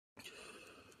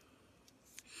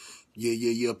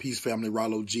Yeah. Peace, family.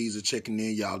 Rallo Gesus checking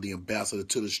in, y'all. The ambassador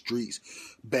to the streets.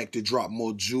 Back to drop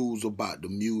more jewels about the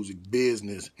music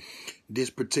business. This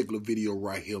particular video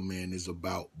right here, man, is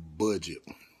about budget.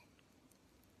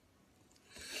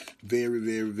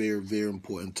 Very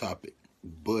important topic.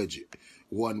 Budget.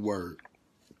 One word.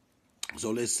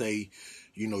 So let's say,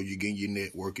 you're getting your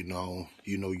networking on,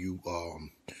 you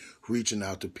reaching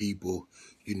out to people,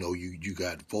 you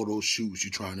got photo shoots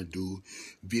you're trying to do,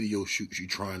 video shoots you're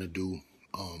trying to do,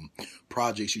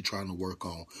 projects you're trying to work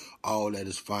on. All that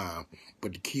is fine.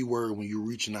 But the key word when you're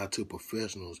reaching out to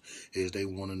professionals is they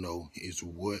want to know is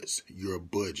what's your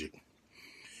budget.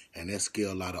 And that scare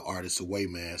a lot of artists away,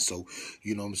 man. So,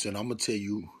 you know what I'm saying? I'm going to tell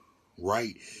you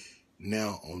right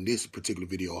now on this particular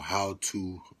video how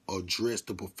to address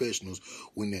the professionals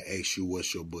when they ask you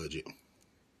what's your budget.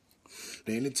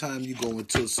 Now, anytime you go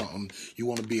into something, you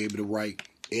want to be able to write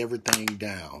everything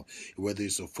down, whether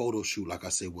it's a photo shoot, like I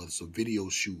said, whether it's a video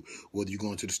shoot, whether you're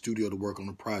going to the studio to work on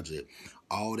a project.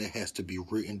 All that has to be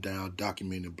written down,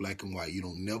 documented in black and white. You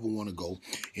don't never want to go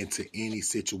into any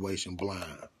situation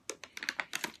blind.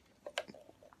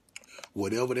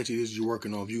 Whatever that it is you're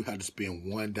working on, if you have to spend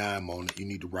one dime on it, you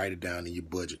need to write it down in your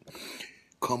budget.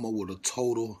 Come up with a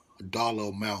total dollar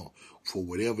amount for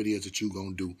whatever it is that you're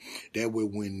going to do. That way,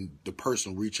 when the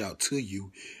person reach out to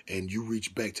you and you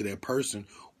reach back to that person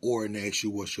or and ask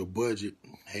you what's your budget,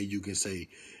 hey, you can say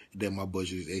that my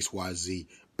budget is XYZ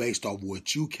based off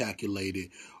what you calculated,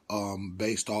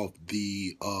 based off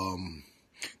the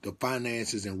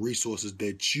finances and resources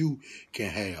that you can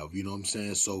have. You know what I'm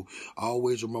saying? So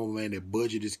always remember, man, that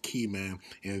budget is key, man.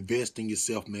 Invest in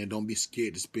yourself, man. Don't be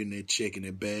scared to spend that check and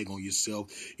that bag on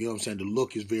yourself. You know what I'm saying? The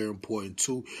look is very important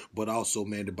too, but also,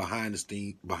 man, the behind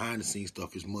the scenes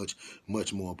stuff is much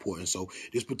more important. So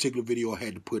this particular video, I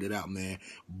had to put it out, man.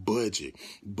 Budget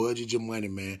your money,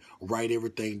 man. Write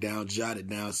everything down, jot it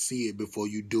down, see it before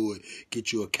you do it.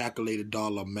 Get you a calculated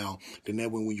dollar amount. Then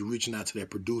that way, when you're reaching out to that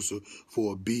producer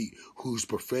for a beat who's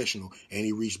professional and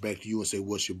he reached back to you and say,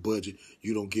 what's your budget?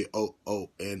 You don't get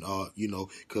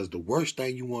because the worst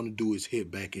thing you want to do is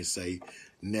hit back and say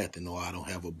nothing, or I don't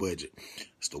have a budget.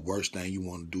 It's the worst thing you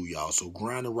want to do, y'all. So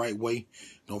grind the right way.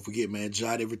 Don't forget, man,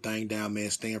 jot everything down, man.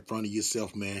 Stay in front of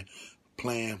yourself, man.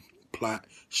 Plan, plot,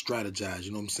 strategize.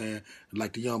 You know what I'm saying?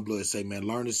 Like the young blood say, man,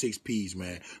 learn the 6 P's,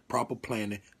 man. Proper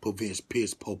planning prevents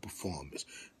piss poor performance.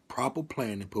 Proper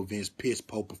planning prevents piss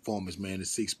poor performance, man. The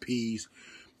 6 P's.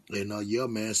 And yeah,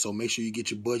 man. So make sure you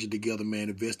get your budget together, man.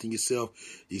 Invest in yourself.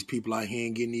 These people out here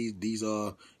ain't getting these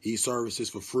services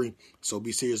for free. So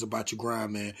be serious about your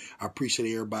grind, man. I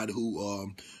appreciate everybody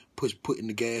who putting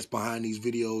the gas behind these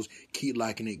videos. Keep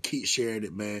liking it, keep sharing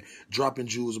it, man. Dropping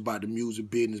jewels about the music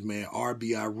business, man.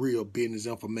 RBI, real business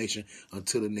information.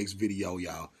 Until the next video,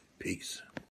 y'all. Peace.